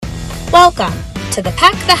Welcome to the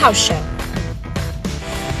Pack the House Show,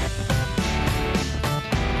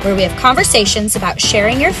 where we have conversations about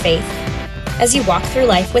sharing your faith as you walk through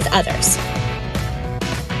life with others.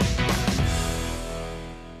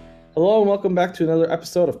 Hello and welcome back to another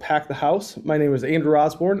episode of Pack the House. My name is Andrew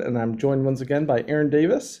Osborne and I'm joined once again by Aaron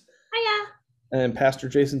Davis. Hiya. And Pastor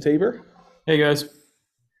Jason Tabor. Hey guys.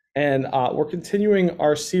 And we're continuing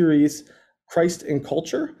our series, Christ in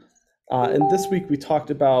Culture. And this week we talked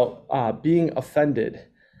about being offended.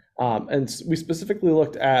 And we specifically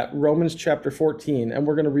looked at Romans chapter 14, and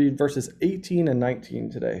we're going to read verses 18 and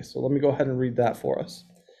 19 today. So let me go ahead and read that for us.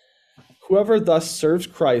 Whoever thus serves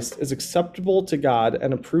Christ is acceptable to God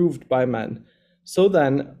and approved by men. So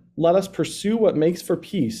then, let us pursue what makes for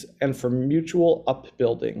peace and for mutual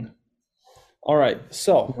upbuilding. All right,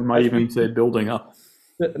 so. I might even say building up.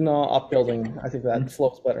 No, upbuilding. I think that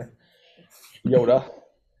flows better. Yoda.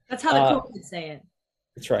 That's how the cool kids say it.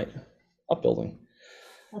 That's right. Upbuilding.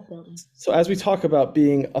 Upbuilding. So as we talk about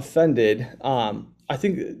being offended, I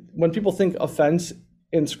think when people think offense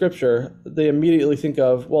in Scripture, they immediately think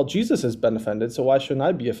of, well, Jesus has been offended, so why shouldn't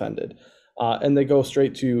I be offended? And they go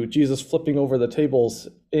straight to Jesus flipping over the tables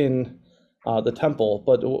in the temple.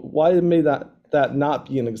 But why may that not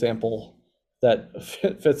be an example that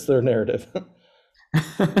fits their narrative?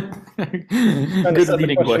 Good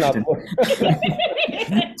leading question.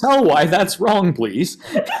 Tell why that's wrong, please.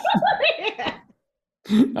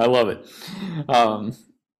 I love it.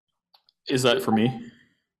 Is that for me?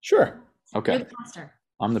 Sure. Okay. You're the pastor.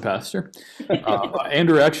 I'm the pastor.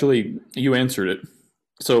 Andrew, actually, you answered it.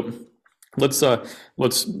 So let's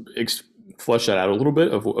flesh that out a little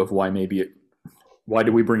bit of why why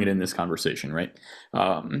do we bring it in this conversation, right?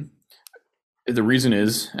 The reason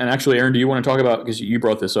is, and actually, Aaron, do you want to talk about, because you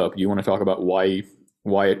brought this up, do you want to talk about why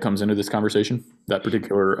it comes into this conversation, that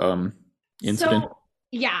particular incident?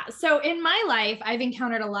 So in my life, I've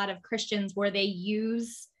encountered a lot of Christians where they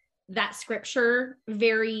use that scripture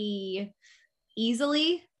very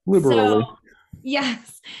easily. Liberally.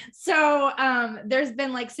 Yes. So there's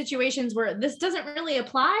been like situations where this doesn't really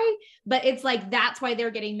apply, but it's like that's why they're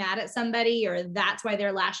getting mad at somebody, or that's why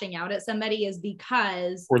they're lashing out at somebody, is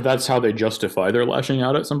because, or that's how they justify their lashing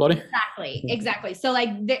out at somebody. Exactly. So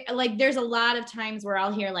there's a lot of times where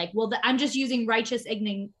I'll hear like, well, I'm just using righteous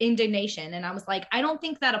indignation, and I was like, I don't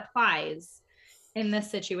think that applies in this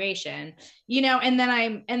situation, and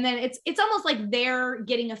then it's almost like they're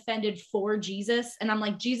getting offended for Jesus, and I'm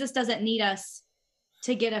like, Jesus doesn't need us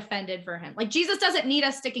to get offended for him. Like, Jesus doesn't need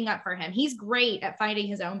us sticking up for him. He's great at fighting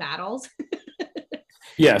his own battles.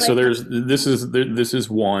 Yeah. So this is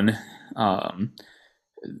one,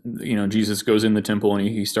 Jesus goes in the temple and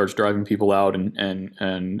he starts driving people out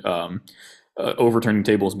and overturning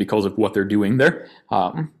tables because of what they're doing there.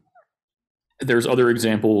 There's other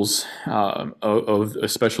examples of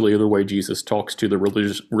especially the way Jesus talks to the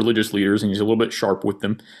religious leaders, and he's a little bit sharp with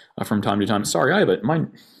them from time to time. Sorry, I have it.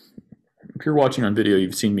 If you're watching on video,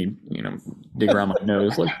 you've seen me, dig around my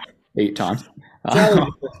nose like 8 times. I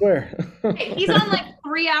swear. Hey, he's on like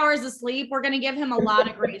 3 hours of sleep. We're going to give him a lot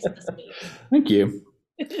of grace this week. Thank you.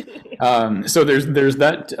 So there's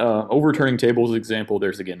that overturning tables example.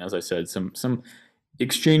 There's, again, as I said, some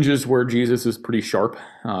exchanges where Jesus is pretty sharp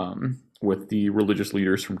with the religious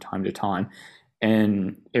leaders from time to time.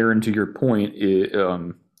 And Aaron, to your point,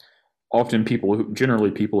 often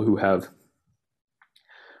generally people who have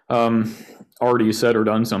already said or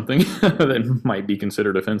done something that might be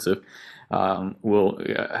considered offensive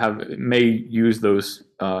may use those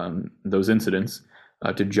incidents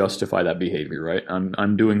to justify that behavior, right?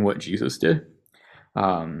 I'm doing what Jesus did.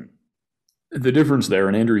 The difference there,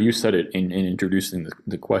 and Andrew, you said it in introducing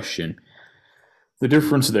the question, the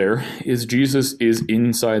difference there is Jesus is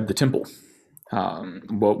inside the temple.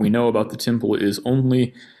 What we know about the temple is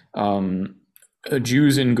only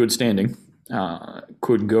Jews in good standing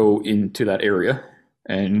could go into that area,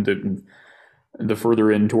 and the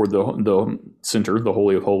further in toward the center, the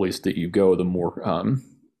Holy of Holies that you go, the more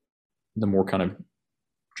kind of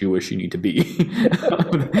Jewish you need to be.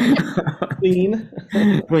 Clean.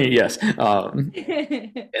 Yes.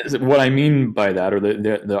 What I mean by that, or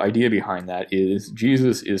the idea behind that, is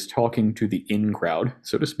Jesus is talking to the in crowd,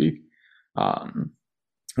 so to speak.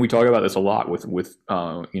 We talk about this a lot with words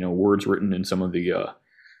written in some of the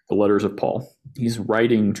letters of Paul. He's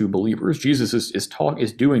writing to believers. Jesus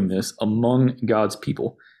is doing this among God's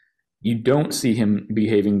people. You don't see him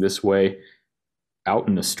behaving this way out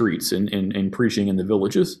in the streets and preaching in the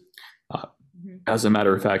villages. As a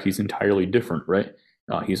matter of fact, he's entirely different, right?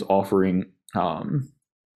 He's offering,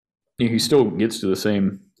 he still gets to the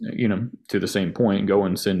same point, go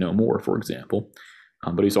and sin no more, for example.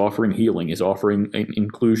 but he's offering healing, he's offering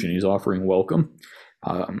inclusion, he's offering welcome.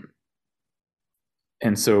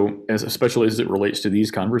 And so, especially as it relates to these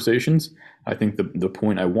conversations, I think the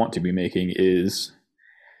point I want to be making is,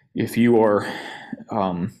 if you are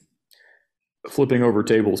flipping over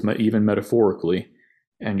tables, even metaphorically,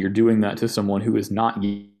 and you're doing that to someone who is not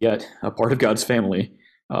yet a part of God's family,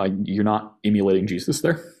 you're not emulating Jesus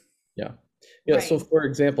there. Yeah. Right. So for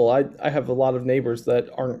example, I have a lot of neighbors that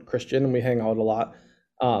aren't Christian, and we hang out a lot.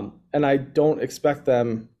 And I don't expect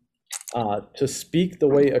them to speak the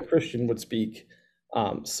way a Christian would speak.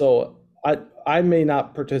 So I may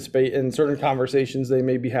not participate in certain conversations they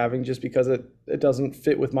may be having just because it doesn't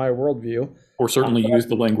fit with my worldview. Or certainly use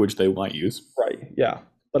the language they might use. Right, yeah.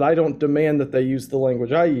 But I don't demand that they use the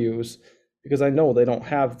language I use, because I know they don't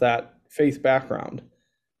have that faith background.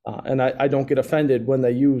 And I don't get offended when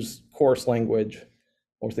they use coarse language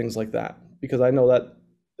or things like that, because I know that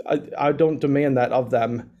I don't demand that of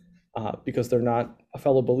them because they're not a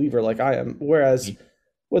fellow believer like I am. Whereas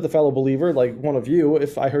with a fellow believer like one of you,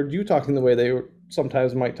 if I heard you talking the way they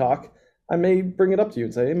sometimes might talk, I may bring it up to you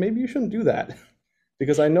and say, hey, maybe you shouldn't do that,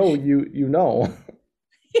 because I know you know.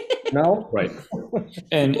 No? Right.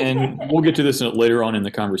 And we'll get to this later on in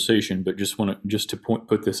the conversation, but just to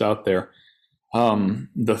put this out there.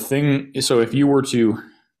 The thing, so if you were to,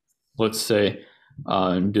 let's say,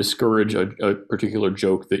 discourage a particular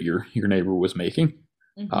joke that your neighbor was making,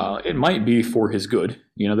 it might be for his good.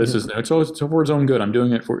 This is, it's for his own good. I'm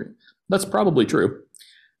doing it for you. That's probably true.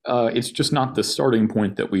 It's just not the starting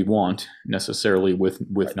point that we want necessarily with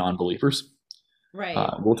non-believers. Right.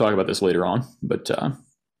 We'll talk about this later on, but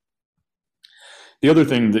the other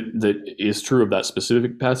thing that is true of that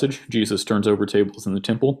specific passage, Jesus turns over tables in the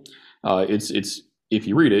temple. It's if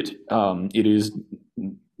you read it, it is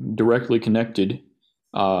directly connected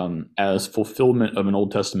as fulfillment of an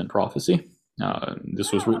Old Testament prophecy.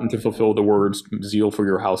 This was written to fulfill the words, "Zeal for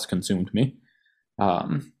your house consumed me."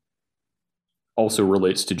 Also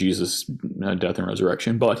relates to Jesus' death and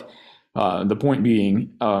resurrection. But the point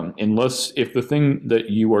being, if the thing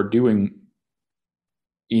that you are doing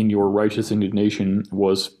in your righteous indignation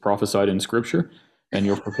was prophesied in Scripture, and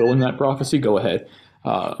you're fulfilling that prophecy, go ahead.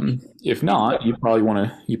 If not, you probably want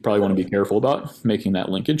to be careful about making that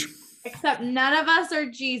linkage. Except none of us are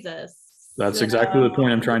Jesus. That's exactly the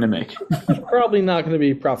point I'm trying to make. Probably not going to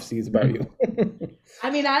be prophecies about you. I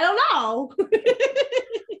mean, I don't know.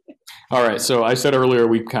 All right. So I said earlier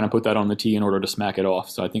we kind of put that on the tee in order to smack it off.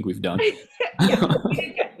 So I think we've done. Yeah,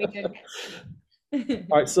 we did.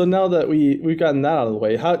 All right. So now that we've gotten that out of the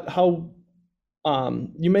way, how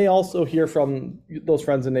you may also hear from those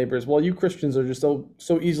friends and neighbors, well, you Christians are just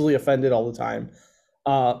so easily offended all the time.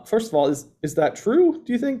 First of all, is that true,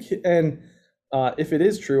 do you think? And if it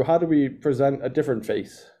is true, how do we present a different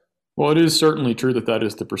face? Well, it is certainly true that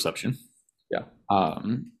is the perception. Yeah.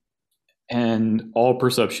 And all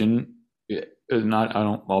perception is not,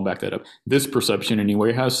 I'll back that up. This perception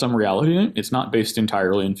anyway has some reality in it. It's not based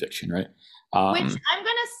entirely in fiction, right? Which I'm going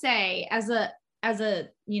to say as a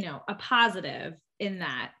a positive in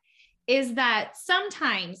that is that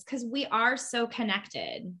sometimes, because we are so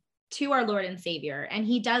connected to our Lord and Savior, and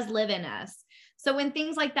he does live in us. So when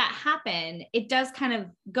things like that happen, it does kind of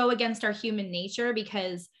go against our human nature,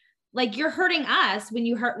 because like you're hurting us when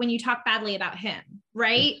you talk badly about him,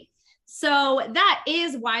 right? So that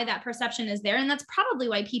is why that perception is there. And that's probably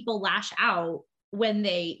why people lash out when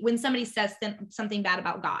somebody says something bad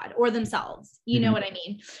about God or themselves, you know what I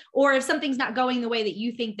mean? Or if something's not going the way that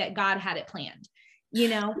you think that God had it planned,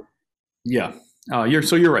 Yeah.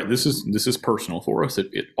 You're right. This is personal for us.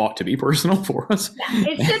 It ought to be personal for us. Yeah,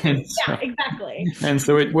 it should be. Yeah, exactly. And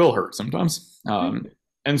so it will hurt sometimes.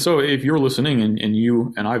 And so if you're listening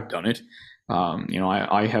and I've done it,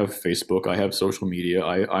 I have Facebook, I have social media,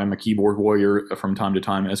 I'm a keyboard warrior from time to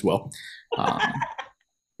time as well.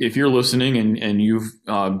 If you're listening and you've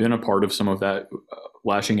been a part of some of that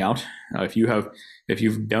lashing out, if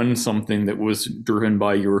you've done something that was driven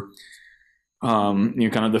by your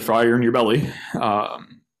kind of the fire in your belly,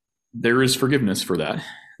 there is forgiveness for that.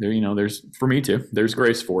 There's for me too. There's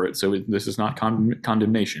grace for it. So this is not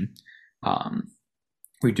condemnation.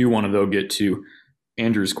 We do want to though get to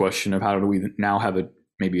Andrew's question of how do we now have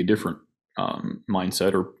maybe a different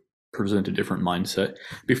mindset or present a different mindset.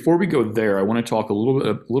 Before we go there, I want to talk a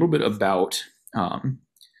little bit about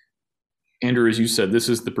Andrew, as you said, this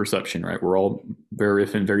is the perception, right? We're all very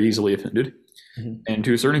easily offended. And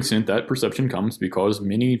to a certain extent, that perception comes because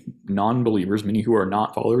many non-believers, many who are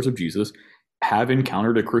not followers of Jesus, have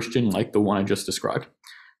encountered a Christian like the one I just described,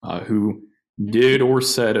 who did or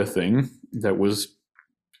said a thing that was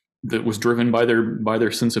that was driven by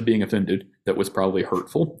their sense of being offended, that was probably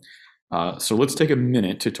hurtful. So let's take a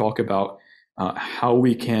minute to talk about how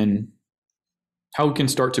we can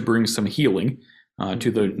start to bring some healing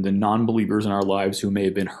to the non-believers in our lives who may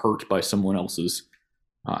have been hurt by someone else's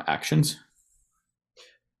actions.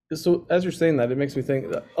 So as you're saying that, it makes me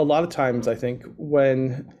think that a lot of times, I think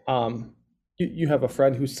when you have a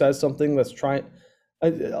friend who says something that's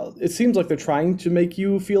it seems like they're trying to make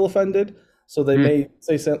you feel offended. So they may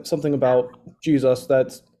say something about Jesus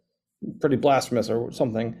that's pretty blasphemous or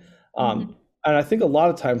something. And I think a lot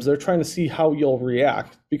of times they're trying to see how you'll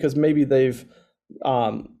react, because maybe they've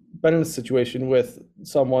been in a situation with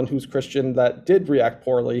someone who's Christian that did react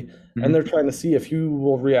poorly, and they're trying to see if you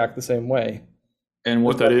will react the same way. And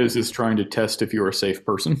what that is trying to test if you're a safe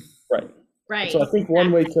person. Right. So I think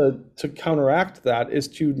one way to counteract that is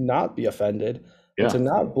to not be offended, and to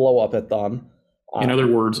not blow up at them. In other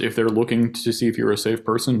words, if they're looking to see if you're a safe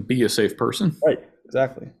person, be a safe person. Right,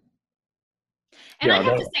 exactly. And I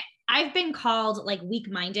have to say, I've been called like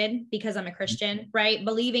weak-minded because I'm a Christian, right?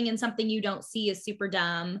 Believing in something you don't see is super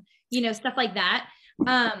dumb, stuff like that.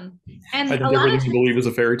 And I think a lot everything of you believe is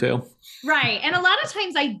a fairy tale. Right. And a lot of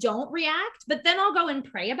times I don't react, but then I'll go and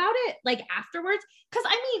pray about it like afterwards. Cause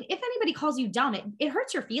if anybody calls you dumb, it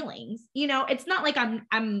hurts your feelings. It's not like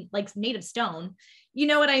I'm like made of stone, you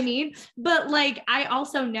know what I mean? But like, I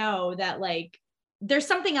also know that like, there's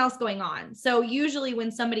something else going on. So usually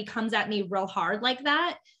when somebody comes at me real hard like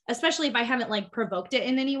that, especially if I haven't like provoked it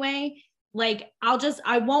in any way, like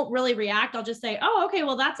I won't really react. I'll just say, oh, okay,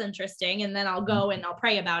 well, that's interesting. And then I'll go and I'll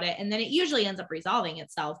pray about it. And then it usually ends up resolving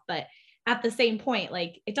itself. But at the same point,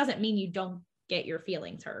 like, it doesn't mean you don't get your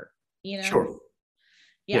feelings hurt, Sure.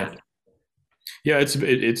 Yeah. Yeah.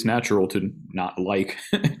 It's natural to not like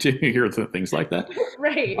to hear things like that.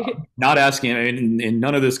 Right. Not asking, in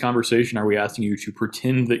none of this conversation are we asking you to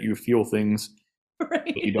pretend that you feel things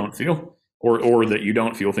that you don't feel, or that you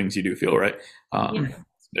don't feel things you do feel, right?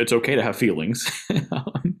 It's okay to have feelings.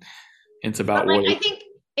 It's about what I think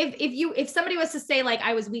if somebody was to say like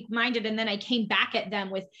I was weak-minded and then I came back at them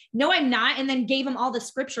with no, I'm not, and then gave them all the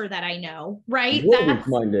scripture that I know, right? You're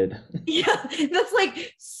weak-minded. Yeah,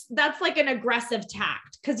 that's like an aggressive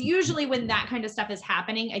tact, because usually when that kind of stuff is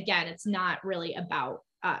happening, again, it's not really about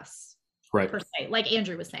us, right? Per se, like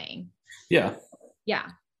Andrew was saying. Yeah.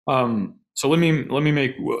 So let me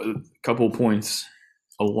make a couple points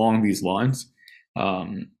along these lines.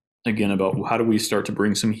 Again, about how do we start to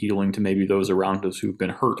bring some healing to maybe those around us who've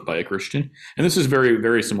been hurt by a Christian. And this is very,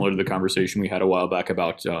 very similar to the conversation we had a while back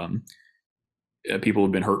about people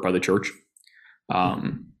who've been hurt by the church.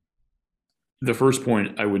 The first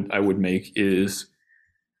point I would make is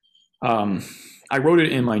I wrote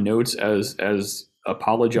it in my notes as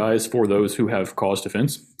apologize for those who have caused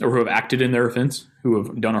offense or who have acted in their offense, who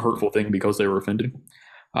have done a hurtful thing because they were offended.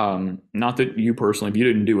 Not that you personally, if you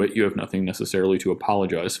didn't do it, you have nothing necessarily to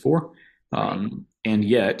apologize for. And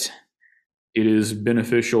yet it is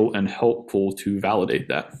beneficial and helpful to validate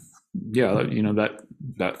that. Yeah,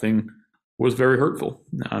 that thing was very hurtful.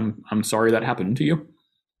 I'm sorry that happened to you.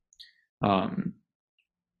 I'm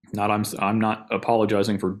not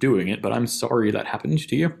apologizing for doing it, but I'm sorry that happened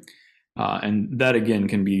to you. And that again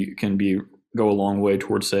can go a long way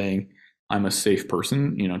towards saying I'm a safe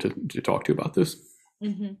person, to talk to about this.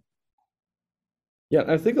 Mm-hmm. Yeah,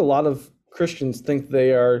 I think a lot of Christians think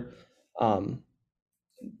they are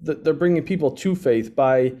they're bringing people to faith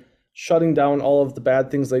by shutting down all of the bad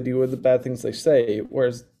things they do or the bad things they say,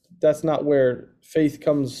 whereas that's not where faith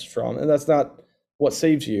comes from, and that's not what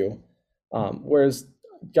saves you. Whereas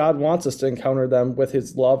God wants us to encounter them with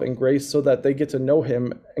his love and grace so that they get to know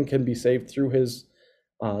him and can be saved through his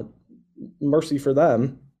mercy for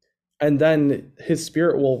them, and then his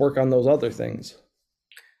spirit will work on those other things.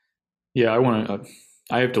 Yeah,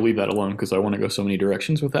 I have to leave that alone because I want to go so many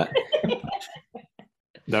directions with that.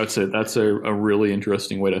 That's a really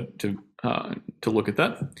interesting way to look at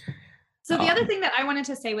that. So the other thing that I wanted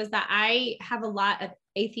to say was that I have a lot of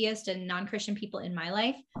atheist and non-Christian people in my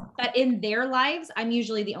life, but in their lives, I'm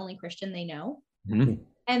usually the only Christian they know. Mm-hmm.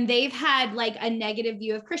 And they've had like a negative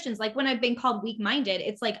view of Christians. Like when I've been called weak-minded,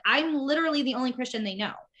 it's like, I'm literally the only Christian they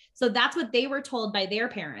know. So that's what they were told by their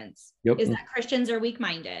parents, is that Christians are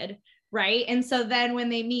weak-minded. Right. And so then when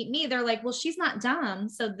they meet me, they're like, well, she's not dumb,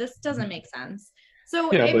 so this doesn't make sense.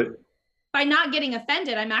 So by not getting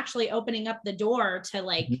offended, I'm actually opening up the door to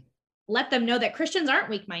like, let them know that Christians aren't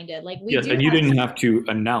weak-minded. Like we do. And you didn't have to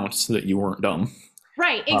announce that you weren't dumb.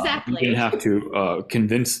 Right. Exactly. You didn't have to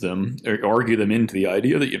convince them or argue them into the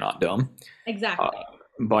idea that you're not dumb. Exactly.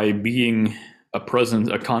 By being a presence,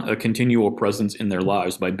 a continual presence in their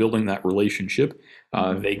lives, by building that relationship,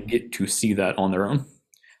 They get to see that on their own.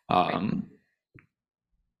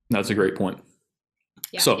 That's a great point.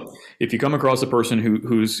 Yeah. So if you come across a person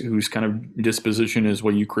whose kind of disposition is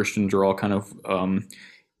what you Christians are all kind of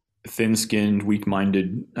thin-skinned,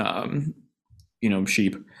 weak-minded,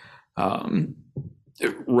 sheep,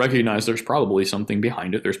 recognize there's probably something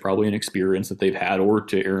behind it. There's probably an experience that they've had, or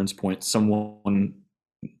to Aaron's point, someone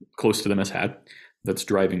close to them has had that's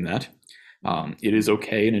driving that. It is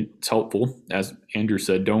okay and it's helpful. As Andrew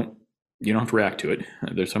said, you don't have to react to it.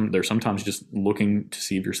 They're sometimes just looking to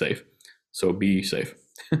see if you're safe. So be safe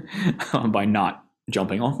by not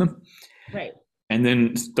jumping on them. Right. And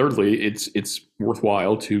then thirdly, it's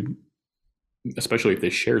worthwhile to, especially if they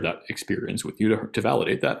share that experience with you, to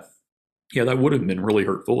validate that. Yeah, that would have been really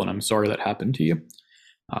hurtful, and I'm sorry that happened to you.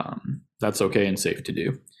 That's okay and safe to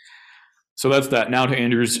do. So that's that. Now to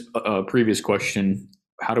Andrew's previous question,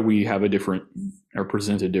 how do we have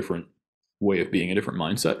present a different way of being, a different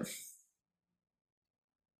mindset?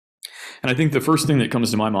 And I think the first thing that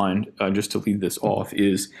comes to my mind, just to lead this off,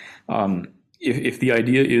 is if the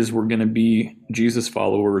idea is we're going to be Jesus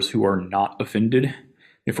followers who are not offended,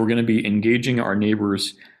 if we're going to be engaging our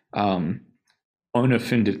neighbors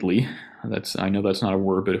unoffendedly, I know that's not a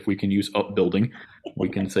word, but if we can use upbuilding, we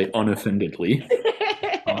can say unoffendedly.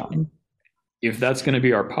 If that's going to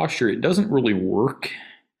be our posture, it doesn't really work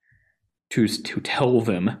to tell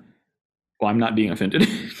them, well, I'm not being offended.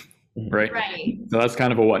 Right? Right. So that's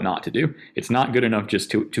kind of a what not to do. It's not good enough just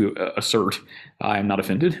to assert I am not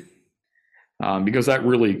offended, because that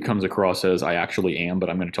really comes across as I actually am, but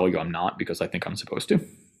I'm going to tell you I'm not because I think I'm supposed to.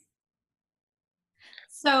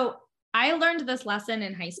 So I learned this lesson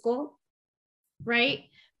in high school, right?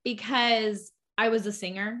 Because I was a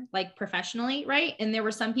singer, like professionally, right? And there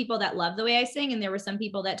were some people that loved the way I sing, and there were some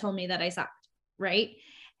people that told me that I sucked, right?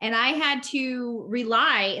 And I had to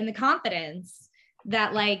rely in the confidence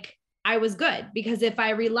that like I was good, because if I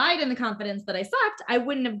relied in the confidence that I sucked, I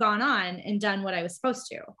wouldn't have gone on and done what I was supposed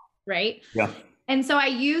to, right? Yeah. And so I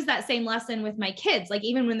use that same lesson with my kids. Like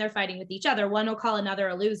even when they're fighting with each other, one will call another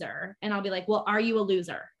a loser, and I'll be like, well, are you a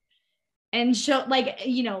loser? And she'll like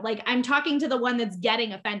I'm talking to the one that's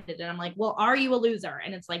getting offended, and I'm like, well, are you a loser?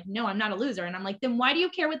 And it's like, no, I'm not a loser. And I'm like, then why do you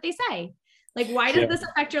care what they say? Like, why does this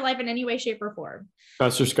affect your life in any way, shape, or form?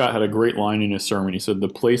 Pastor Scott had a great line in his sermon. He said, the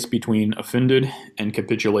place between offended and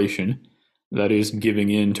capitulation, that is giving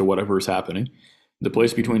in to whatever is happening, the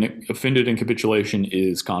place between offended and capitulation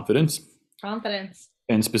is confidence. Confidence.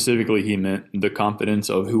 And specifically, he meant the confidence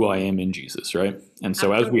of who I am in Jesus, right? And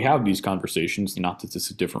so Absolutely. As we have these conversations, not that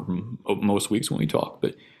this is different from most weeks when we talk,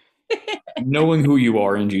 but knowing who you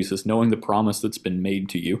are in Jesus, knowing the promise that's been made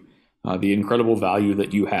to you, the incredible value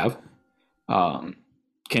that you have,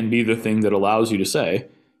 can be the thing that allows you to say,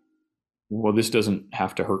 well, this doesn't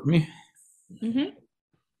have to hurt me. Mm-hmm.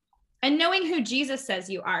 And knowing who Jesus says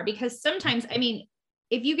you are, because sometimes, I mean,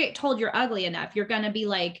 if you get told you're ugly enough, you're going to be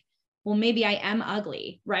like, well, maybe I am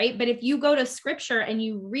ugly, right? But if you go to scripture and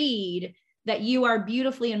you read that you are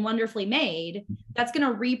beautifully and wonderfully made, that's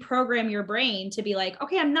going to reprogram your brain to be like,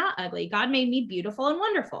 okay, I'm not ugly. God made me beautiful and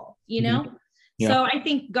wonderful, you know? Mm-hmm. Yeah. So I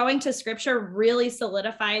think going to scripture really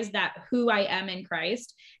solidifies that who I am in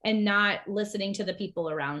Christ, and not listening to the people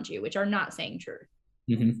around you, which are not saying truth.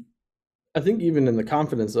 Mm-hmm. I think even in the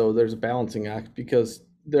confidence, though, there's a balancing act, because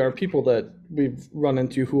there are people that we've run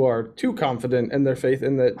into who are too confident in their faith,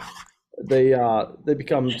 and that they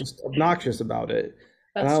become just obnoxious about it.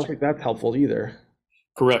 And I don't think that's helpful either.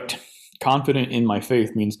 Correct. Confident in my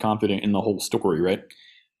faith means confident in the whole story, right?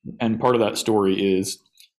 And part of that story is,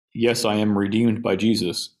 yes, I am redeemed by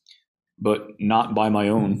Jesus, but not by my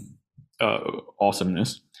own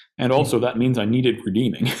awesomeness. And also that means I needed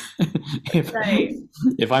redeeming.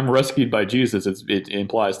 If I'm rescued by Jesus, it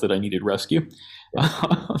implies that I needed rescue.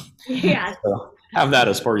 Yeah. So have that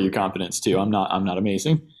as part of your confidence too. I'm not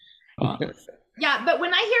amazing. Yeah, but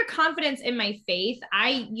when I hear confidence in my faith,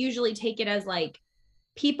 I usually take it as like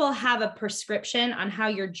people have a prescription on how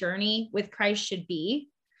your journey with Christ should be.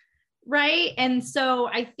 Right. And so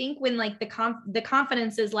I think when like the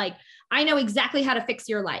confidence is like, I know exactly how to fix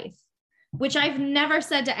your life, which I've never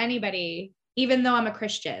said to anybody, even though I'm a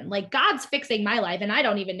Christian, like God's fixing my life and I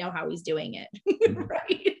don't even know how he's doing it.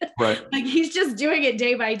 Right. Like he's just doing it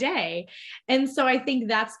day by day. And so I think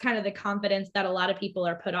that's kind of the confidence that a lot of people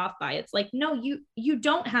are put off by. It's like, no, you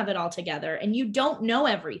don't have it all together, and you don't know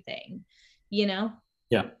everything, you know?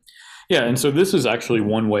 Yeah. Yeah, and so this is actually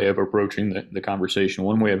one way of approaching the conversation,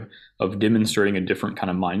 one way of demonstrating a different kind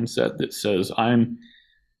of mindset that says, I'm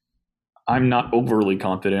not overly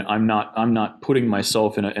confident. I'm not putting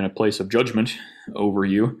myself in a place of judgment over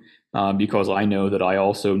you. because I know that I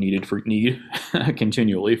also need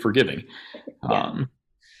continually forgiving. Yeah.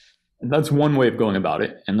 And that's one way of going about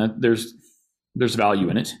it, and that there's value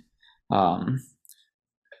in it.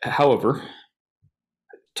 However,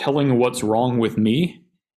 telling what's wrong with me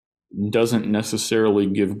doesn't necessarily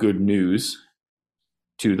give good news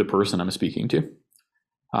to the person I'm speaking to.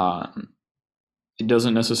 It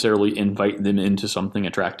doesn't necessarily invite them into something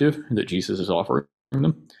attractive that Jesus is offering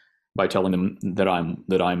them by telling them that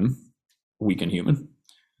I'm weak and human.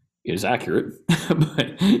 It is accurate,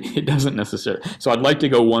 but it doesn't necessarily. So I'd like to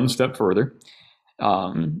go one step further.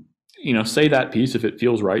 Say that piece if it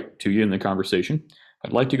feels right to you in the conversation.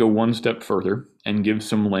 I'd like to go one step further and give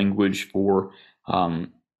some language for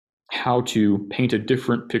how to paint a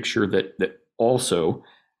different picture that also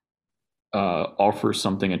offers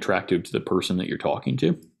something attractive to the person that you're talking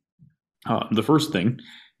to. The first thing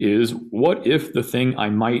is, what if the thing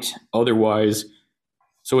I might otherwise...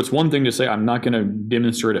 So it's one thing to say, I'm not going to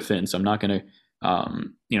demonstrate offense. I'm not going to,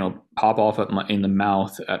 pop off in the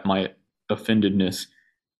mouth at my offendedness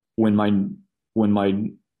when my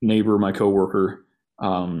neighbor, my coworker,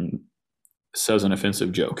 says an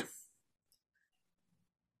offensive joke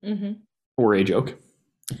or a joke.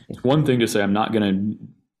 It's one thing to say, I'm not going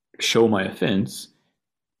to show my offense,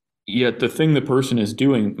 yet the thing the person is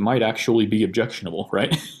doing might actually be objectionable,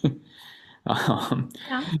 right?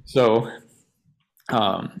 So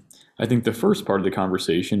I think the first part of the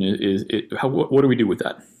conversation is what do we do with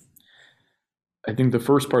that? I think the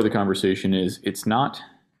first part of the conversation is it's not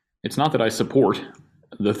that I support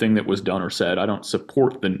the thing that was done or said. I don't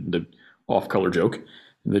support the off-color joke,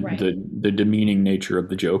 the demeaning nature of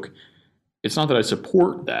the joke. It's not that I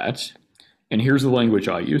support that. And here's the language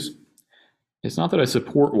I use. It's not that I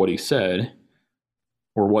support what he said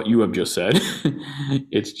or what you have just said.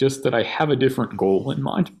 It's just that I have a different goal in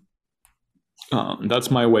mind.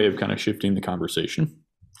 That's my way of kind of shifting the conversation.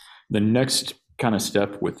 The next kind of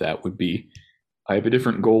step with that would be, I have a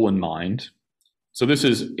different goal in mind. So this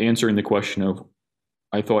is answering the question of,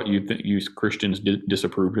 I thought you Christians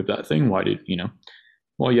disapproved of that thing. Why did,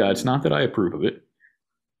 Well, yeah, it's not that I approve of it.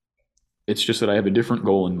 It's just that I have a different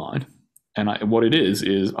goal in mind. And what it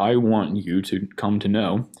is I want you to come to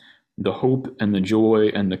know the hope and the joy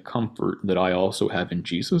and the comfort that I also have in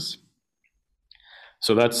Jesus.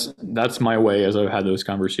 So that's my way, as I've had those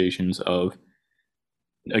conversations, of,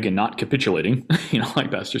 again, not capitulating,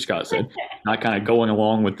 like Pastor Scott said, not kind of going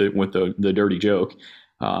along with the dirty joke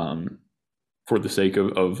for the sake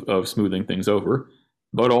of smoothing things over,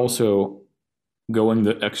 but also going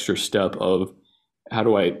the extra step of, how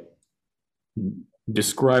do I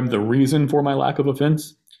describe the reason for my lack of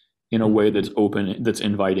offense in a way that's open, that's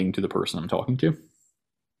inviting to the person I'm talking to.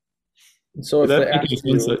 So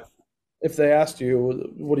if they asked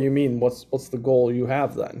you, what do you mean? What's the goal you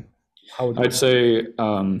have then? How would I'd say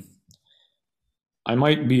I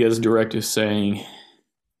might be as direct as saying,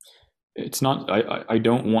 it's not, I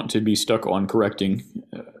don't want to be stuck on correcting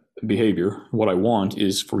behavior. What I want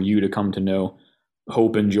is for you to come to know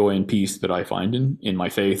hope and joy and peace that I find in my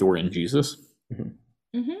faith or in Jesus. Mm-hmm.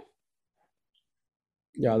 Mm-hmm.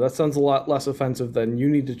 Yeah, that sounds a lot less offensive than you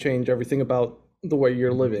need to change everything about the way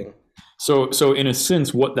you're living. So in a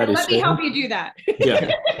sense, what that is saying... Let me help you do that.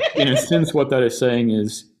 Yeah. In a sense, what that is saying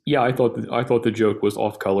is, yeah, I thought the joke was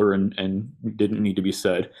off color and didn't need to be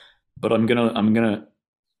said, but I'm gonna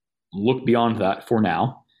look beyond that for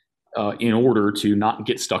now, in order to not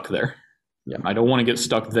get stuck there. Yeah. I don't want to get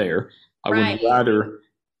stuck there. I would rather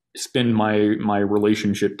spend my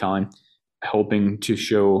relationship time helping to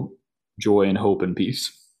show joy and hope and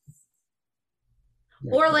peace.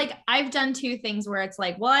 Or like, I've done two things where it's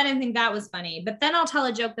like, well, I didn't think that was funny, but then I'll tell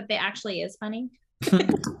a joke that they actually is funny. It's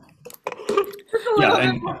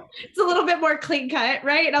a little bit more clean cut,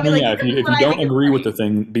 right? And I'll be like, if you don't agree with the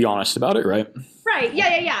thing, be honest about it, right? Right.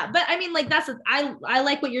 Yeah. But I mean, like, I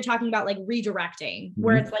like what you're talking about, like redirecting,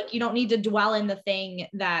 where it's like, you don't need to dwell in the thing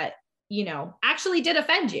that, actually did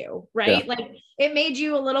offend you, right? Yeah. Like, it made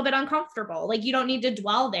you a little bit uncomfortable. Like, you don't need to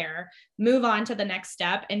dwell there, move on to the next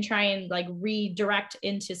step and try and like redirect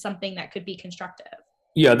into something that could be constructive.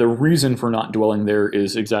 Yeah. The reason for not dwelling there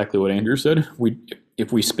is exactly what Andrew said.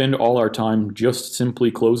 If we spend all our time just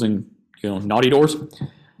simply closing, naughty doors,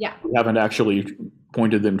 we haven't actually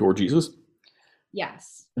pointed them toward Jesus.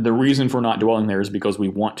 Yes. The reason for not dwelling there is because we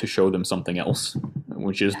want to show them something else,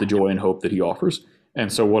 which is the joy and hope that he offers. And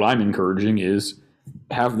so what I'm encouraging is,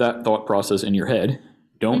 have that thought process in your head.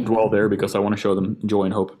 Don't dwell there because I want to show them joy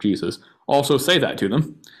and hope of Jesus. Also say that to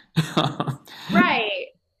them. Right.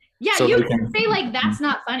 Yeah, so you can say like, that's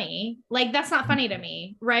not funny. Like, that's not funny to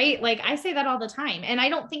me, right? Like, I say that all the time. And I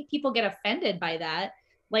don't think people get offended by that.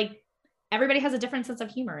 like everybody has a different sense of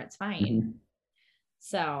humor. It's fine. Mm-hmm.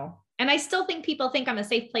 So, and I still think people think I'm a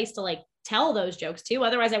safe place to like tell those jokes too.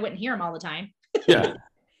 Otherwise I wouldn't hear them all the time. Yeah.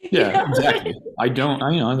 Yeah, exactly.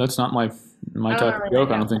 That's not my type of joke.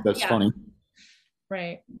 I don't think that's funny.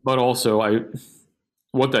 Right. But also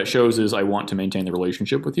what that shows is I want to maintain the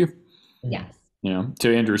relationship with you. Yes.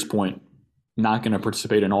 To Andrew's point, not going to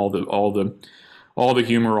participate in all the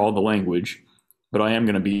humor, all the language, but I am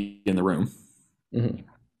going to be in the room. Mm-hmm.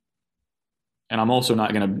 And I'm also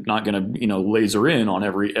not going to laser in on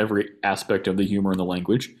every aspect of the humor and the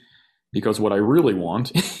language, because what I really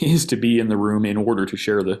want is to be in the room in order to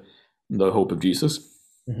share the hope of Jesus.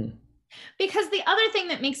 Mm-hmm. Because the other thing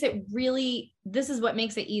that makes it this is what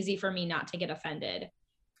makes it easy for me not to get offended,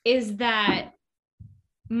 is that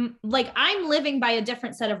like I'm living by a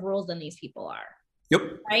different set of rules than these people are.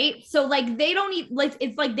 Yep. Right. So like they don't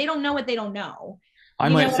it's like they don't know what they don't know. I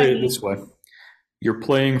might say it this way. You're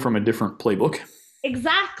playing from a different playbook.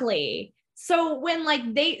 Exactly. So when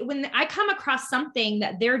I come across something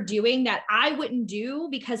that they're doing that I wouldn't do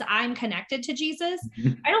because I'm connected to Jesus,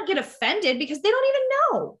 Mm-hmm. I don't get offended because they don't even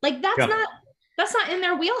know. Like that's not in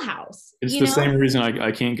their wheelhouse. It's the same reason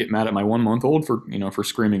I can't get mad at my 1-month-old for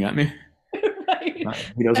screaming at me.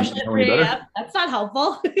 Right. He doesn't know any better. That's not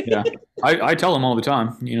helpful. Yeah. I tell him all the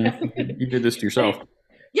time, you did this to yourself.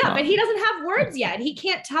 Yeah, but he doesn't have words yet. He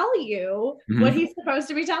can't tell you what he's supposed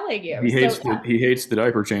to be telling you. He hates the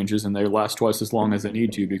diaper changes, and they last twice as long as they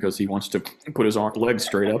need to because he wants to put his legs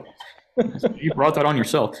straight up. You brought that on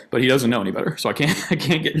yourself, but he doesn't know any better, so I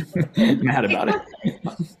can't get mad about it.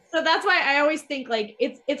 So that's why I always think like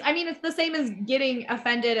it's the same as getting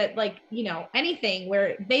offended at anything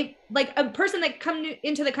where they like a person that come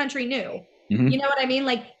into the country new. Mm-hmm. You know what I mean?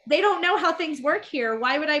 Like they don't know how things work here.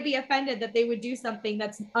 Why would I be offended that they would do something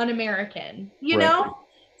that's un-American? You know?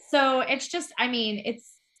 So it's just,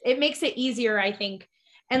 it makes it easier, I think.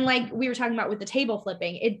 And like we were talking about with the table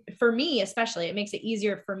flipping, for me especially, it makes it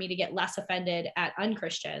easier for me to get less offended at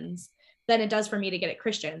un-Christians than it does for me to get at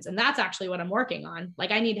Christians. And that's actually what I'm working on.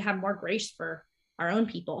 Like I need to have more grace for our own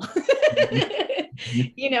people.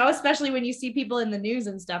 Especially when you see people in the news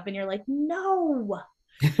and stuff and you're like, no.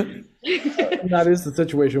 That is the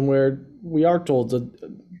situation where we are told to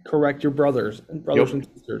correct your brothers and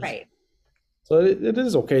sisters. Right. So it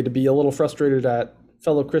is okay to be a little frustrated at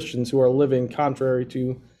fellow Christians who are living contrary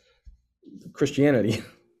to Christianity.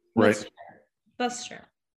 Right. That's true.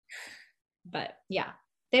 But yeah,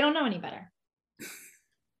 they don't know any better.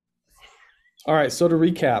 All right. So to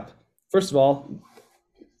recap, first of all,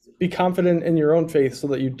 be confident in your own faith so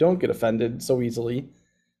that you don't get offended so easily.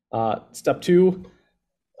 Step 2,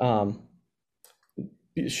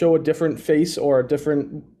 show a different face or a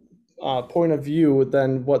different point of view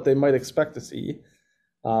than what they might expect to see.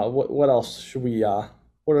 What else should we?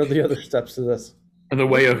 What are the other steps to this? The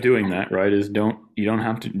way of doing that, right, is don't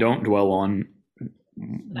dwell on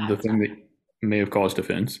the thing that may have caused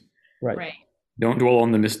offense. Right. Don't dwell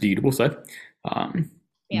on the misdeed, we'll say,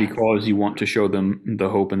 because you want to show them the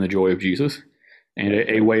hope and the joy of Jesus. And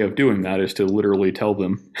a way of doing that is to literally tell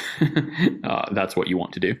them that's what you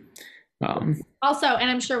want to do. Also, and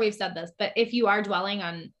I'm sure we've said this, but if you are dwelling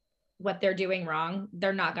on what they're doing wrong,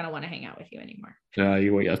 they're not going to want to hang out with you anymore. Yeah,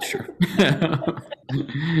 that's true.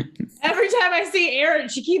 Every time I see Erin,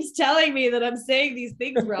 she keeps telling me that I'm saying these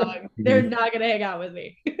things wrong. They're not going to hang out with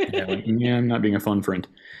me. Yeah, I'm not being a fun friend.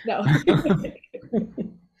 No.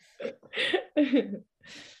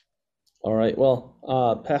 All right.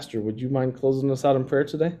 Well, Pastor, would you mind closing us out in prayer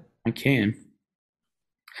today? I can.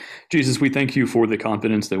 Jesus, we thank you for the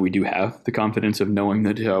confidence that we do have, the confidence of knowing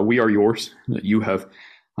that we are yours, that you have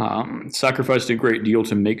sacrificed a great deal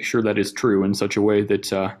to make sure that is true in such a way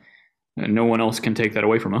that no one else can take that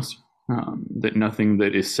away from us, that nothing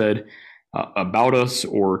that is said about us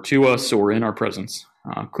or to us or in our presence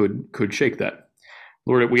could shake that.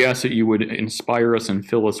 Lord, we ask that you would inspire us and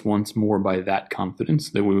fill us once more by that confidence,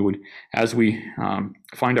 that we would, as we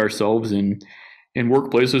find ourselves in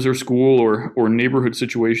workplaces or school or neighborhood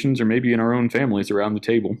situations, or maybe in our own families around the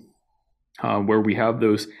table, where we have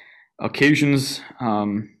those occasions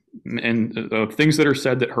and things that are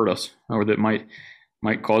said that hurt us or that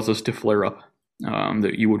might cause us to flare up,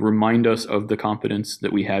 that you would remind us of the confidence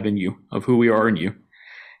that we have in you, of who we are in you,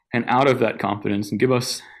 and out of that confidence, and give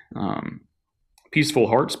us peaceful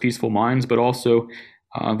hearts, peaceful minds, but also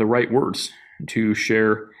the right words to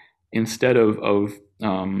share instead of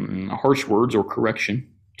harsh words or correction,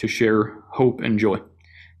 to share hope and joy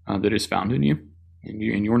that is found in you.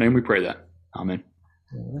 In your name we pray that. Amen.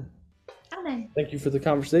 Amen. Thank you for the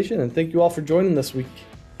conversation, and thank you all for joining this week.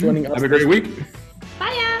 Joining us. Have a great week.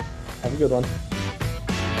 Bye. Have a good one.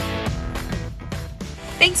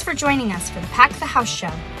 Thanks for joining us for the Pack the House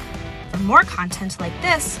show. For more content like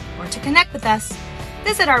this, or to connect with us,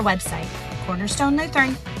 visit our website,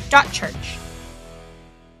 cornerstonelutheran.church.